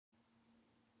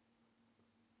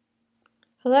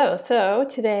Hello, so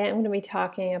today I'm going to be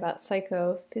talking about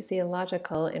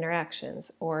psychophysiological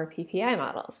interactions, or PPI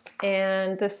models.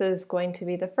 And this is going to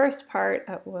be the first part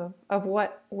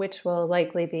which will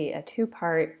likely be a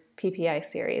two-part PPI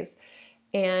series.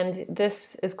 And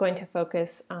this is going to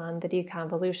focus on the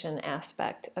deconvolution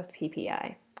aspect of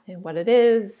PPI and what it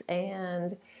is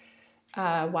and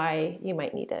why you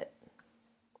might need it.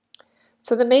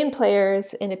 So the main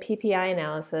players in a PPI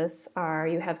analysis are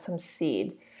you have some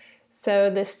seed. So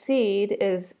the seed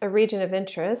is a region of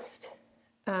interest,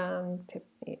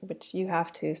 which you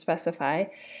have to specify,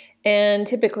 and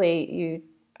typically you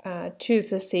choose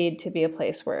the seed to be a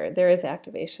place where there is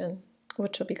activation,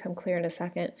 which will become clear in a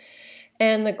second.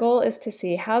 And the goal is to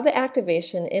see how the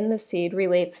activation in the seed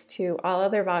relates to all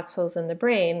other voxels in the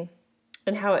brain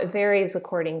and how it varies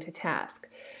according to task.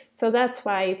 So that's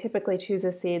why you typically choose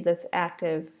a seed that's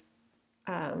active,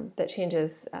 that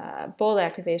changes bold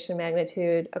activation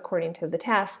magnitude according to the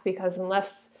task, because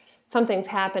unless something's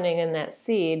happening in that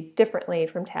seed differently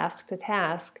from task to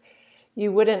task,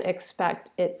 you wouldn't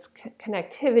expect its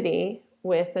connectivity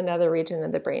with another region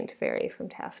of the brain to vary from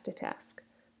task to task.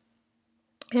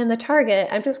 And the target,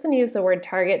 I'm just going to use the word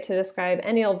target to describe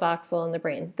any old voxel in the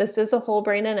brain. This is a whole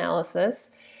brain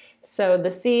analysis. So the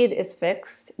seed is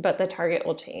fixed, but the target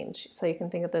will change. So you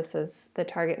can think of this as the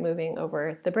target moving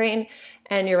over the brain,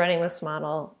 and you're running this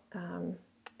model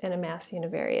in a mass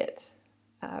univariate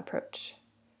approach.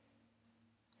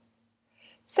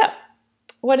 So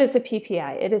what is a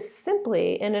PPI? It is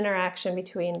simply an interaction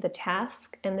between the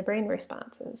task and the brain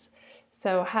responses.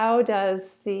 So how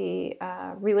does the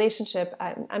relationship,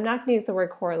 I'm not going to use the word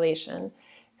correlation,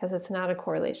 because it's not a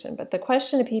correlation, but the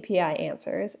question a PPI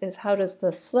answers is how does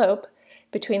the slope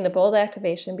between the bold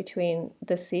activation between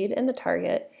the seed and the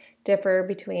target differ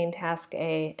between task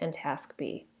A and task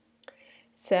B?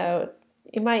 So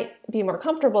you might be more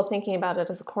comfortable thinking about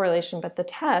it as a correlation, but the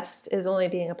test is only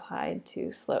being applied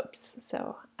to slopes,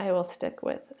 so I will stick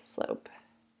with slope.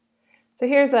 So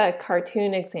here's a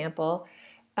cartoon example.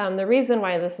 The reason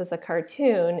why this is a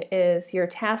cartoon is your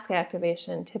task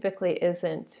activation typically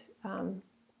isn't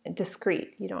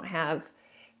discrete. You don't have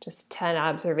just 10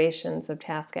 observations of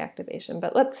task activation,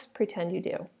 but let's pretend you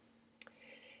do.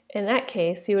 In that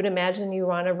case, you would imagine you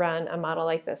want to run a model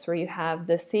like this, where you have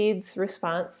the seed's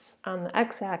response on the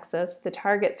x-axis, the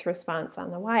target's response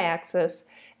on the y-axis,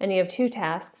 and you have two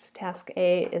tasks. Task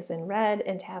A is in red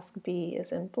and task B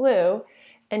is in blue,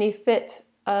 and you fit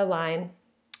a line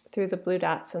through the blue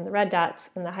dots and the red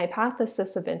dots, and the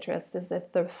hypothesis of interest is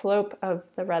if the slope of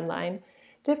the red line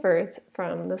differs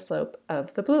from the slope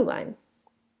of the blue line.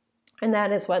 And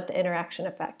that is what the interaction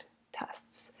effect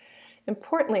tests.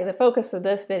 Importantly, the focus of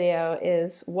this video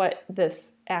is what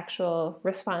this actual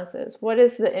response is. What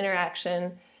is the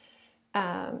interaction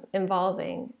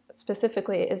involving?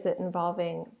 Specifically, is it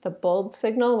involving the bold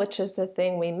signal, which is the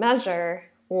thing we measure,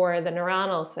 or the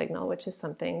neuronal signal, which is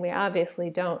something we obviously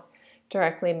don't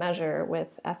directly measure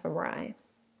with fMRI?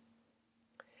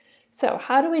 So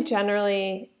how do we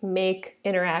generally make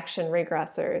interaction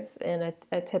regressors in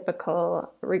a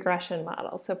typical regression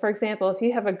model? So for example, if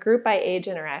you have a group by age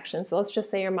interaction, so let's just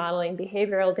say you're modeling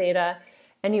behavioral data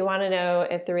and you want to know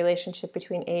if the relationship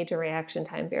between age and reaction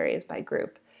time varies by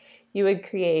group, you would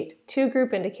create two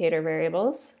group indicator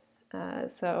variables.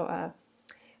 0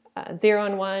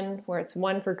 and 1, where it's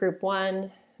 1 for group 1,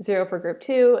 0 for group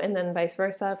 2, and then vice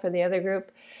versa for the other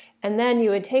group. And then you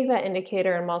would take that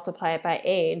indicator and multiply it by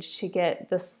age to get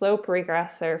the slope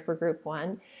regressor for group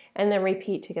 1, and then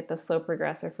repeat to get the slope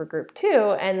regressor for group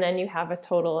 2, and then you have a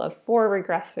total of 4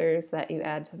 regressors that you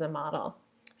add to the model.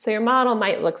 So your model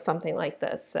might look something like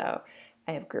this. So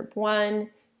I have group 1,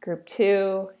 group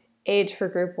 2, age for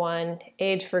group 1,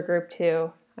 age for group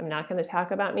 2. I'm not going to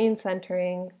talk about mean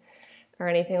centering or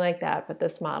anything like that, but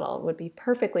this model would be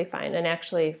perfectly fine. And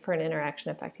actually, for an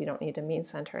interaction effect, you don't need to mean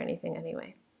center anything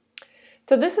anyway.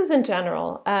 So this is in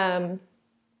general. And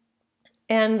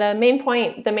the main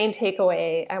point, the main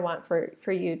takeaway I want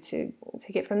for you to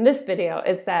get from this video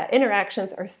is that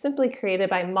interactions are simply created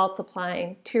by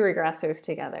multiplying two regressors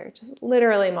together, just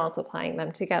literally multiplying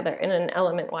them together in an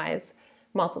element-wise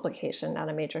multiplication, not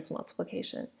a matrix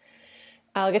multiplication.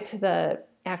 I'll get to the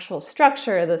actual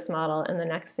structure of this model in the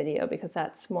next video because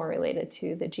that's more related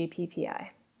to the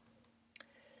GPPI.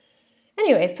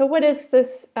 Anyway, so what is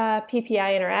this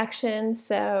PPI interaction?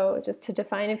 So just to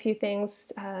define a few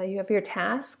things, you have your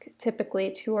task.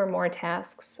 Typically, 2 or more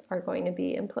tasks are going to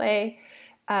be in play.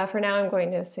 For now, I'm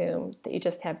going to assume that you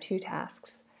just have 2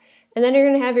 tasks. And then you're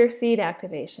going to have your seed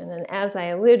activation. And as I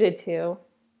alluded to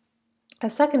a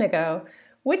second ago,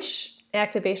 which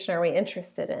activation are we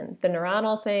interested in? The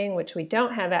neuronal thing, which we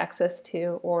don't have access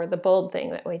to, or the bold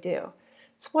thing that we do?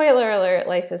 Spoiler alert,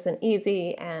 life isn't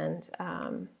easy, and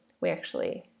we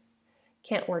actually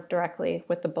can't work directly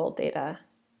with the bold data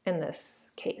in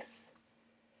this case.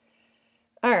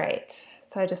 All right,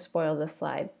 so I just spoiled this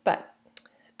slide, but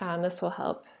this will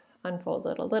help unfold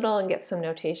it a little and get some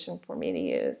notation for me to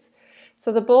use.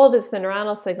 So the bold is the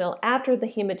neuronal signal after the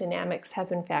hemodynamics have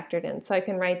been factored in. So I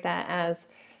can write that as,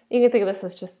 you can think of this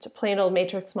as just plain old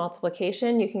matrix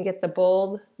multiplication. You can get the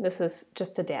bold, this is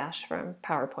just a dash from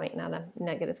PowerPoint, not a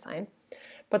negative sign.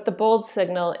 But the bold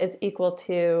signal is equal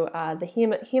to the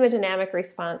hemodynamic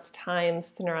response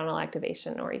times the neuronal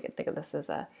activation, or you could think of this as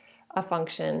a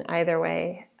function. Either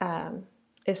way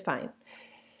is fine.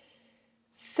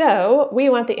 So we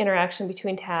want the interaction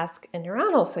between task and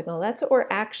neuronal signal. That's what we're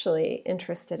actually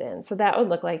interested in. So that would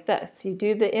look like this. You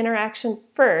do the interaction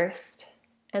first,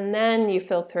 and then you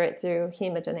filter it through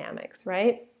hemodynamics,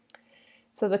 right?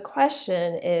 So the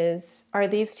question is, are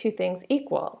these two things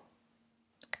equal?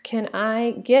 Can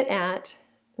I get at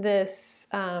this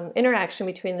interaction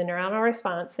between the neuronal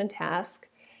response and task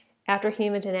after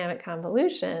hemodynamic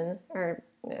convolution, or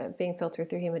being filtered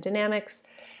through hemodynamics,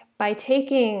 by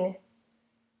taking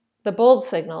the bold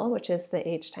signal, which is the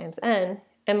h times n,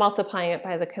 and multiplying it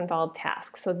by the convolved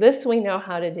task? So this we know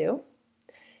how to do,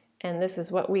 and this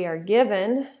is what we are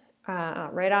given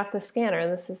right off the scanner.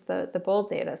 This is the bold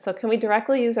data. So can we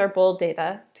directly use our bold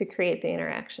data to create the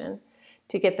interaction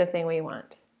to get the thing we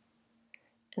want?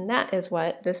 And that is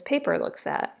what this paper looks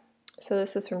at. So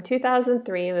this is from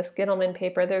 2003, this Gittleman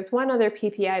paper. There's one other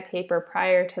PPI paper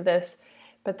prior to this,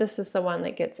 but this is the one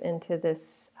that gets into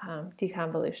this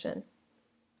deconvolution.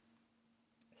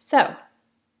 So,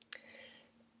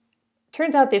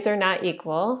 turns out these are not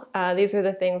equal. These are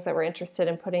the things that we're interested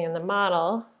in putting in the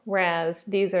model, whereas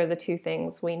these are the two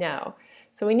things we know.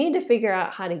 So we need to figure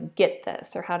out how to get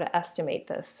this, or how to estimate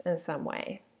this in some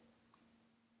way.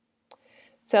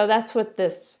 So that's what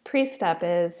this pre-step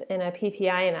is in a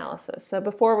PPI analysis. So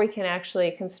before we can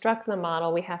actually construct the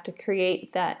model, we have to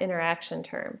create that interaction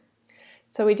term.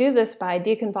 So we do this by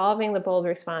deconvolving the bold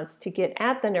response to get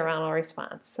at the neuronal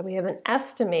response. So we have an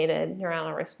estimated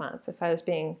neuronal response. If I was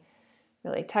being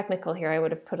really technical here, I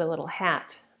would have put a little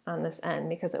hat on this end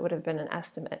because it would have been an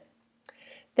estimate.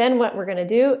 Then what we're going to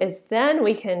do is then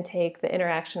we can take the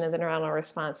interaction of the neuronal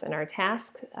response in our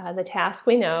task. The task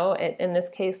we know, in this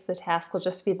case the task will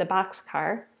just be the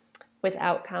boxcar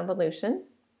without convolution.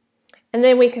 And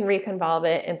then we can reconvolve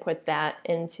it and put that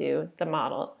into the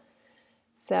model.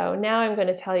 So now I'm going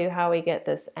to tell you how we get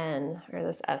this n, or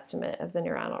this estimate of the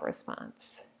neuronal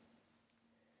response.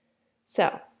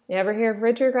 So, you ever hear of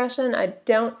ridge regression? I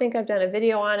don't think I've done a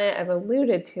video on it. I've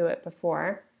alluded to it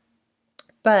before.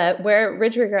 But where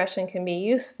ridge regression can be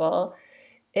useful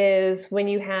is when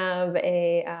you have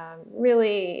a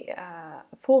really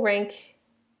full rank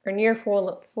or near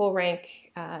full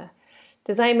rank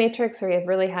design matrix, or you have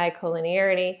really high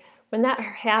collinearity. When that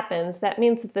happens, that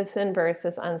means that this inverse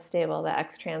is unstable, the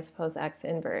x transpose x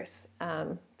inverse.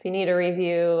 If you need a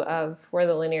review of where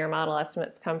the linear model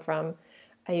estimates come from,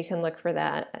 you can look for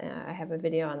that. I have a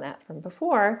video on that from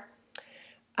before.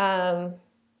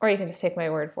 Or you can just take my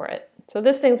word for it. So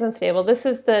this thing's unstable. This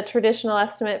is the traditional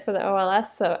estimate for the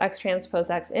OLS, so x transpose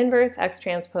x inverse, x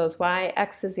transpose y.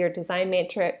 X is your design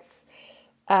matrix.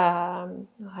 You'll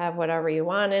have whatever you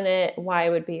want in it. Y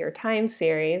would be your time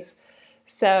series.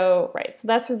 So, right, so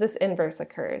that's where this inverse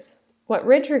occurs. What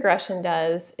ridge regression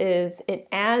does is it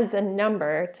adds a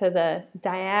number to the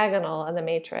diagonal of the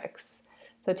matrix.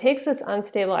 So it takes this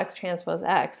unstable x transpose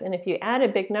x, and if you add a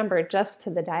big number just to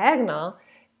the diagonal,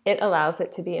 it allows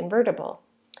it to be invertible.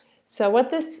 So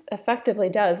what this effectively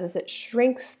does is it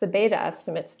shrinks the beta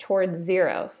estimates towards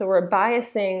 0. So we're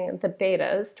biasing the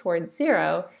betas towards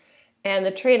 0, and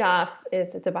the trade-off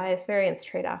is, it's a bias variance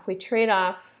trade-off. We trade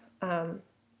off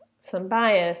some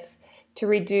bias to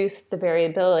reduce the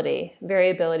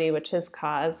variability which is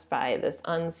caused by this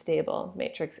unstable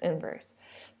matrix inverse.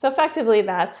 So effectively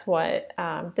that's what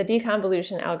the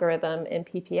deconvolution algorithm in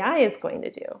PPI is going to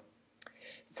do.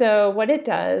 So what it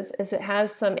does is it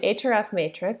has some HRF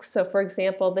matrix. So for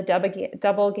example, the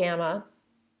double gamma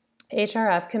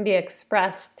HRF can be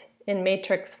expressed in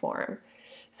matrix form.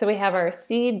 So we have our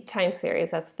seed time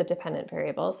series, that's the dependent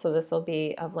variable. So this will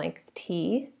be of length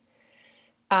t.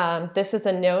 This is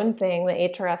a known thing, the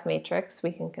HRF matrix.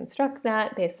 We can construct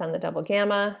that based on the double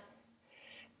gamma.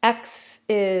 X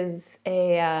is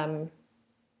a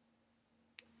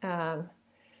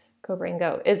go brain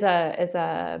go is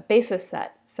a basis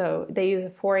set. So they use a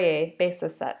Fourier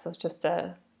basis set. So it's just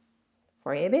a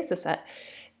Fourier basis set.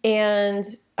 And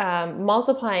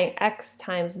multiplying x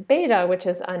times beta, which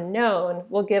is unknown,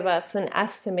 will give us an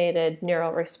estimated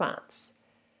neural response.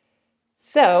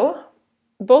 So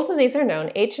both of these are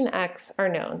known. H and x are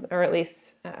known, or at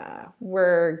least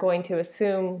we're going to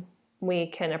assume we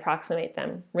can approximate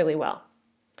them really well.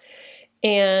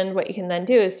 And what you can then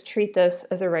do is treat this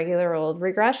as a regular old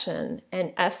regression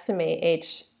and estimate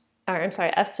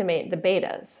estimate the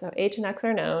betas. So H and X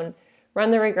are known,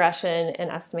 run the regression and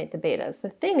estimate the betas. The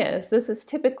thing is, this is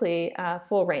typically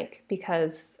full rank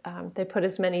because they put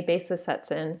as many basis sets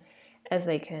in as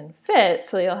they can fit,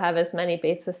 so you'll have as many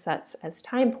basis sets as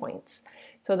time points.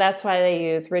 So that's why they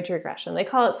use ridge regression. They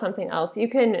call it something else. You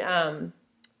can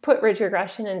put ridge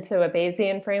regression into a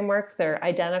Bayesian framework. They're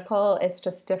identical. It's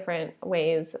just different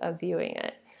ways of viewing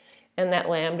it. And that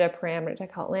lambda parameter, I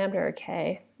call it lambda or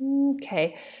k?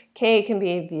 K can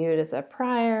be viewed as a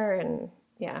prior, and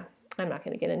yeah, I'm not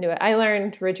going to get into it. I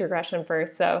learned ridge regression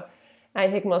first, so I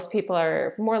think most people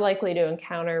are more likely to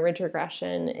encounter ridge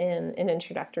regression in an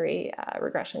introductory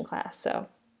regression class. So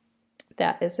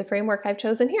that is the framework I've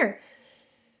chosen here.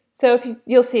 So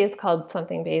you'll see it's called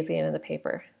something Bayesian in the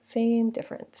paper. Same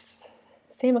difference,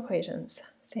 same equations,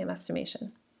 same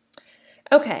estimation.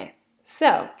 Okay,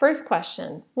 so first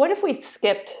question, what if we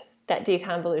skipped that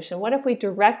deconvolution? What if we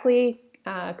directly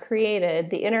created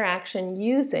the interaction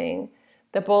using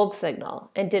the bold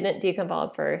signal and didn't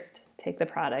deconvolve first, take the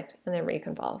product, and then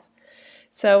reconvolve?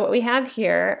 So what we have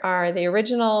here are the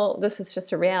original, this is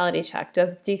just a reality check,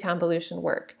 does deconvolution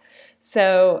work?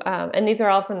 So, and these are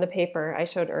all from the paper I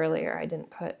showed earlier. I didn't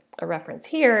put a reference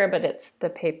here, but it's the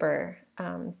paper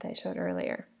that I showed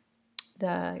earlier,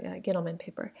 the Gittleman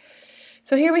paper.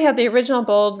 So here we have the original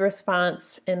bold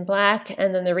response in black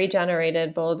and then the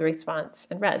regenerated bold response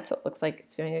in red. So it looks like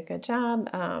it's doing a good job.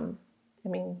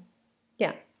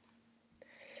 Yeah.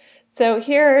 So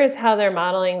here is how they're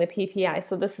modeling the PPI.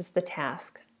 So this is the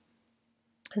task.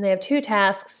 And they have two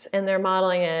tasks and they're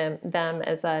modeling them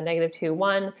as a -2,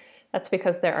 1. That's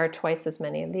because there are twice as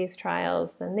many of these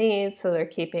trials than these, so they're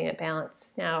keeping it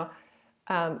balanced. Now,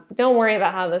 don't worry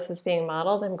about how this is being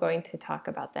modeled. I'm going to talk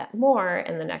about that more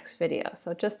in the next video.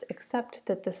 So just accept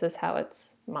that this is how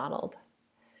it's modeled.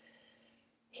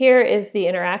 Here is the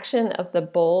interaction of the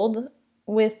bold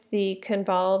with the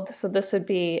convolved. So this would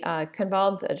be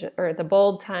convolved, or the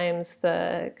bold times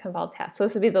the convolved task. So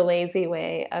this would be the lazy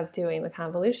way of doing the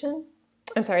convolution.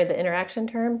 I'm sorry, the interaction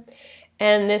term.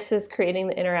 And this is creating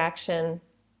the interaction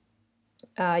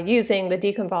using the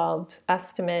deconvolved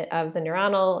estimate of the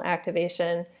neuronal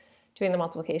activation, doing the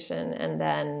multiplication, and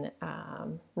then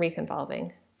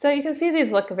reconvolving. So you can see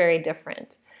these look very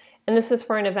different. And this is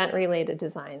for an event-related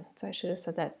design. So I should have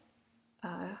said that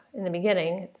in the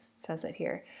beginning. It says it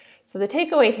here. So the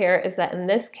takeaway here is that in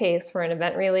this case, for an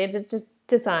event-related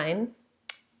design,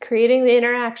 creating the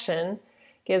interaction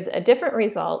gives a different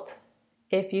result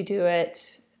if you do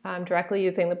it directly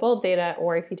using the bold data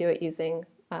or if you do it using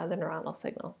the neuronal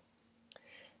signal.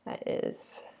 That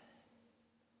is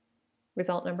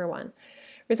result number 1.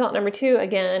 Result number 2,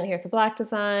 again, here's the black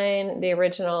design, the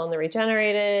original and the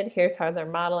regenerated. Here's how they're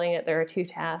modeling it. There are 2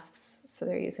 tasks, so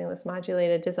they're using this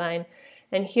modulated design.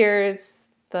 And here's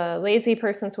the lazy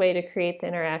person's way to create the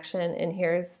interaction, and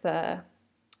here's the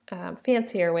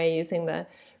fancier way using the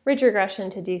ridge regression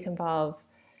to deconvolve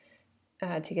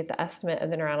to get the estimate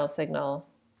of the neuronal signal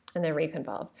and then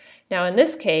reconvolve. Now in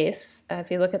this case, if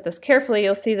you look at this carefully,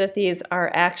 you'll see that these are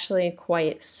actually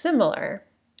quite similar.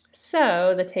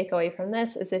 So the takeaway from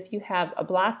this is if you have a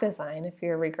block design, if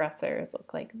your regressors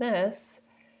look like this,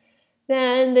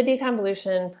 then the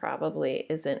deconvolution probably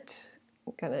isn't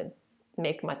going to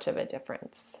make much of a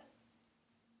difference.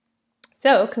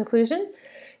 So conclusion,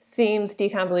 seems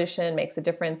deconvolution makes a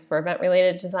difference for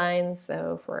event-related designs,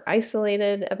 so for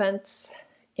isolated events.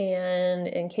 And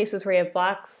in cases where you have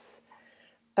blocks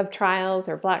of trials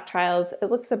or block trials,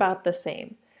 it looks about the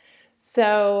same.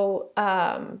 So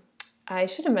I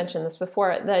should have mentioned this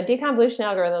before. The deconvolution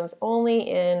algorithm's only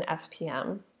in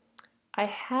SPM. I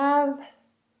have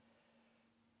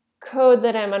code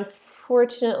that I'm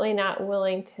unfortunately not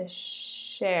willing to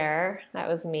share. That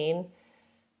was mean.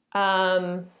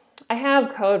 I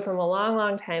have code from a long,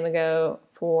 long time ago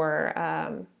for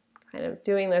kind of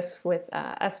doing this with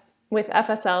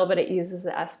FSL, but it uses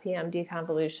the SPM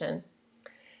deconvolution.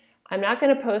 I'm not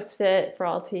going to post it for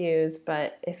all to use,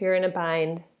 but if you're in a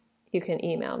bind, you can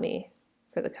email me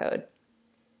for the code.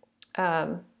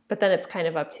 But then it's kind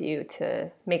of up to you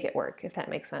to make it work, if that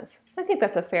makes sense. I think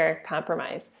that's a fair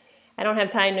compromise. I don't have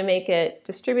time to make it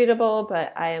distributable,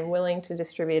 but I am willing to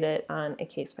distribute it on a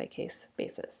case-by-case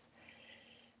basis.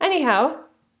 Anyhow,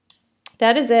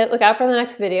 that is it. Look out for the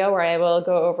next video where I will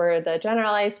go over the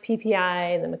generalized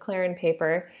PPI, the McLaren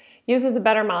paper. Uses a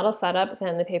better model setup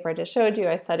than the paper I just showed you.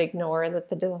 I said ignore that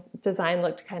the design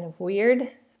looked kind of weird.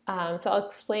 So I'll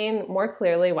explain more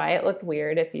clearly why it looked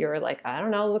weird. If you're like, I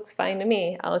don't know, it looks fine to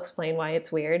me, I'll explain why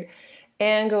it's weird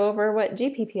and go over what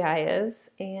GPPI is,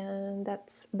 and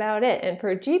that's about it. And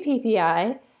for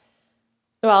GPPI,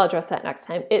 well, I'll address that next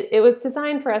time. It was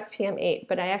designed for SPM 8,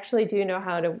 but I actually do know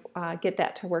how to get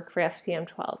that to work for SPM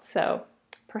 12. So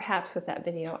perhaps with that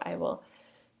video, I will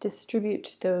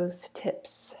distribute those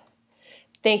tips.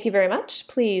 Thank you very much.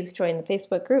 Please join the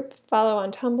Facebook group, follow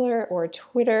on Tumblr or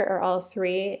Twitter or all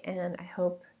three, and I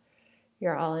hope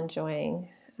you're all enjoying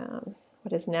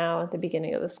what is now the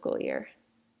beginning of the school year.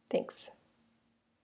 Thanks.